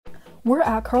We're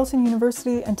at Carleton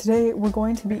University, and today we're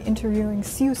going to be interviewing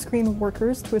CU Screen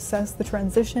workers to assess the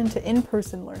transition to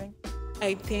in-person learning.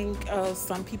 I think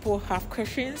some people have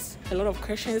questions, a lot of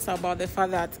questions about the fact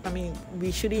that,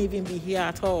 we shouldn't even be here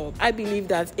at all. I believe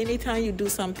that anytime you do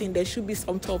something, there should be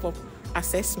some type of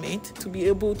assessment to be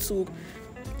able to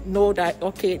know that,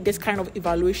 okay, this kind of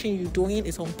evaluation you're doing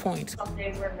is on point. Some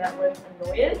days we're met with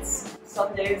annoyance.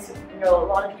 Some days, a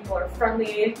lot of people are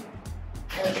friendly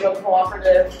and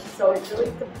cooperative. So it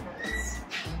really depends.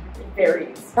 It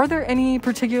varies. Are there any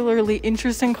particularly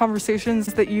interesting conversations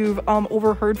that you've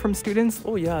overheard from students?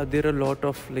 Oh yeah, there are a lot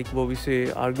of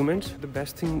arguments. The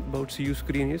best thing about CU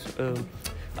Screen is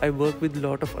I work with a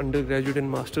lot of undergraduate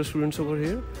and master students over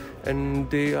here, and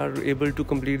they are able to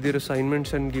complete their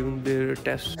assignments and give their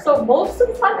tests. So most of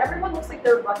the time, everyone looks like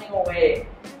they're running away.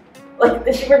 Like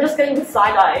we're just getting the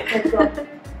side eye.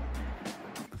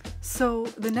 So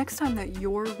the next time that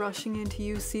you're rushing into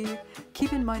UC,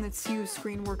 keep in mind that CU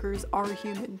Screen workers are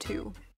human too.